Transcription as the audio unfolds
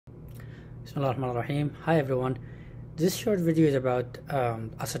Bismillahirrahmanirrahim. Hi everyone. This short video is about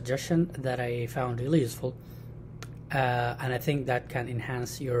a suggestion that I found really useful, and I think that can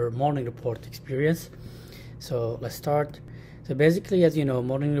enhance your morning report experience. So let's start. So basically, as you know,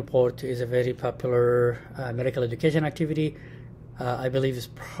 morning report is a very popular medical education activity. I believe it's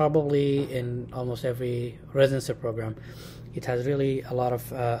probably in almost every residency program. It has really a lot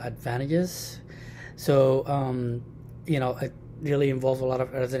of advantages. So it really involves a lot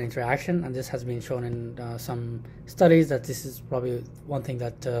of resident interaction, and this has been shown in some studies that this is probably one thing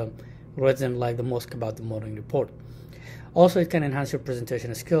that residents like the most about the morning report. Also, it can enhance your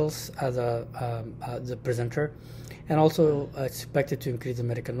presentation skills as a presenter, and also expected to increase the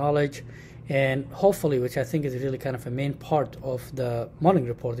medical knowledge, and hopefully, which I think is really kind of a main part of the morning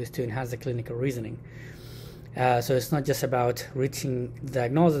report, is to enhance the clinical reasoning. So it's not just about reaching the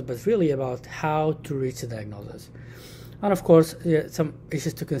diagnosis, but really about how to reach the diagnosis. And of course, some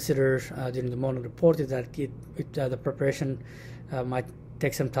issues to consider during the morning report is that the preparation might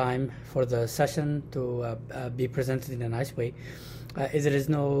take some time for the session to be presented in a nice way. There is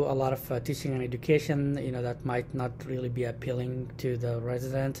a lot of teaching and education, that might not really be appealing to the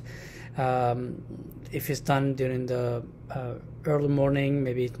resident. If it's done during the early morning,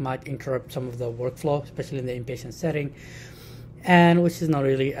 maybe it might interrupt some of the workflow, especially in the inpatient setting. And which is not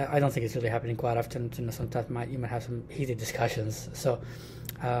really, I don't think it's really happening quite often. Sometimes you might have some heated discussions. So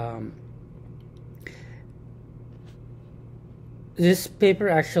this paper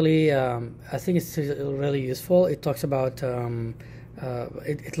actually, I think it's really useful. It talks about,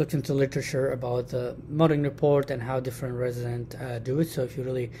 it looks into literature about the morning report and how different residents do it. So if you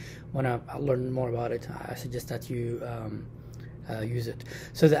really want to learn more about it, I suggest that you use it.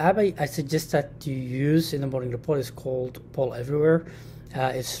 So the app I suggest that you use in the morning report is called Poll Everywhere.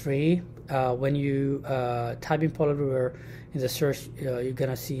 It's free. When you type in Poll Everywhere in the search, you're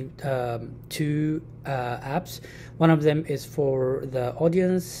gonna see two apps. One of them is for the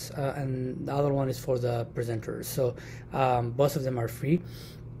audience, and the other one is for the presenters. So both of them are free.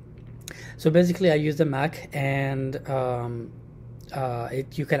 So basically, I use the Mac, and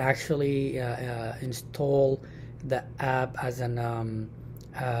you can actually install the app as an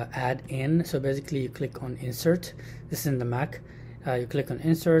add-in. So basically, you click on Insert. This is in the Mac. You click on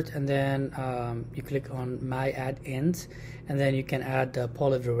Insert, and then you click on My Add-ins, and then you can add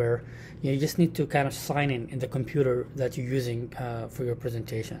Poll Everywhere. You just need to kind of sign in the computer that you're using for your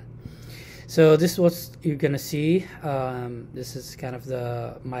presentation. So this is what you're gonna see. This is kind of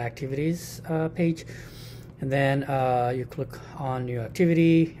the My Activities page. And then you click on New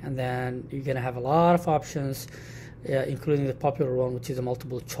Activity, and then you're going to have a lot of options, including the popular one, which is a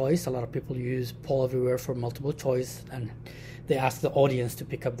multiple choice. A lot of people use Poll Everywhere for multiple choice, and they ask the audience to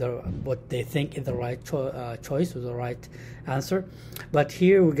pick up what they think is the right choice or the right answer. But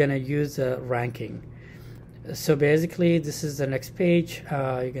here we're going to use ranking. So basically, this is the next page.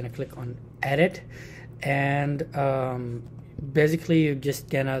 You're going to click on Edit, and basically you're just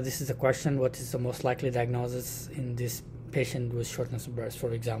gonna, this is a question: what is the most likely diagnosis in this patient with shortness of breath,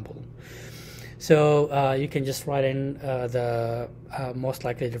 for example? So you can just write in the most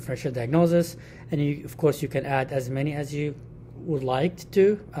likely differential diagnosis, and of course you can add as many as you would like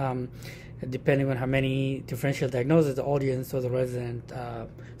to, depending on how many differential diagnoses the audience or the resident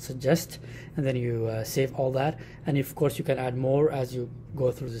suggest, and then you save all that, and of course you can add more as you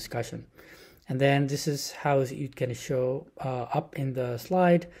go through the discussion. And then this is how it can show up in the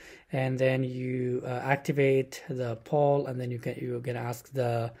slide, and then you activate the poll, and then you're gonna ask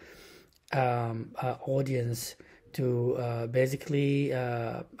the audience to basically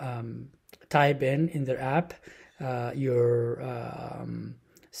type in their app your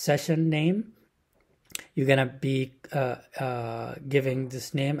session name. You're gonna be giving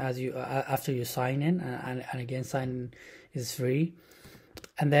this name as you after you sign in, and again, sign in is free.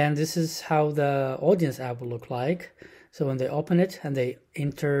 And then this is how the audience app will look like. So when they open it and they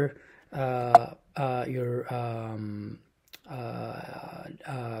enter your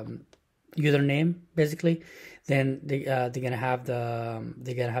username, basically, then they're gonna have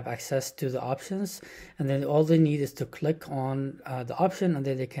access to the options, and then all they need is to click on the option, and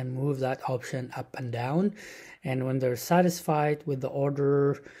then they can move that option up and down. And when they're satisfied with the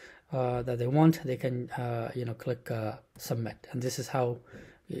order that they want, they can click submit, and this is how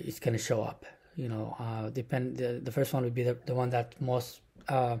it's going to show up. The first one would be the one that most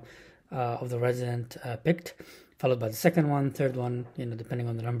of the resident picked, followed by the second one, third one, depending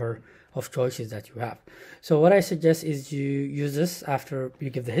on the number of choices that you have. So what I suggest is you use this after you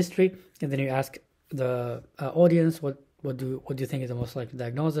give the history, and then you ask the audience what do you think is the most likely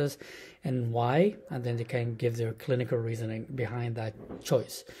diagnosis and why, and then they can give their clinical reasoning behind that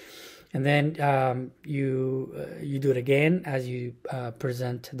choice. And then you do it again as you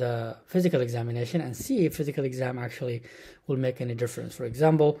present the physical examination, and see if physical exam actually will make any difference. For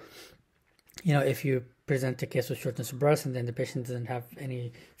example, if you present a case of shortness of breath and then the patient doesn't have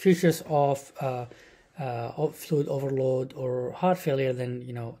any features of fluid overload or heart failure, then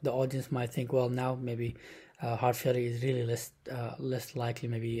the audience might think, well, now maybe heart failure is really less likely.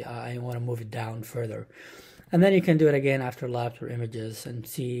 Maybe I want to move it down further. And then you can do it again after labs or images and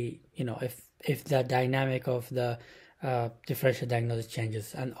see, if the dynamic of the differential diagnosis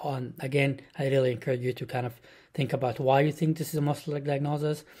changes. And again, I really encourage you to kind of think about why you think this is a most likely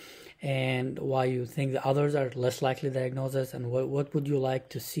diagnosis, and why you think the others are less likely diagnosis, and what would you like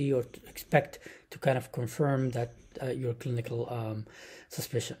to see or to expect to kind of confirm that your clinical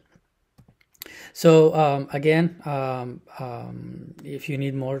suspicion. So again, if you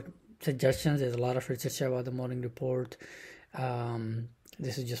need more suggestions, there's a lot of research about the morning report.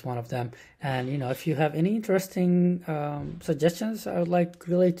 This is just one of them. And if you have any interesting suggestions, I would like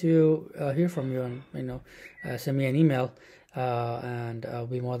really to hear from you, and send me an email, and I'll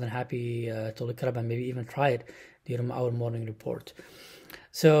be more than happy to look it up and maybe even try it during our morning report.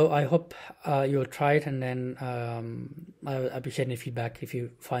 So I hope you'll try it, and then I will appreciate any feedback if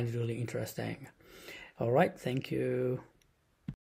you find it really interesting. All right, thank you.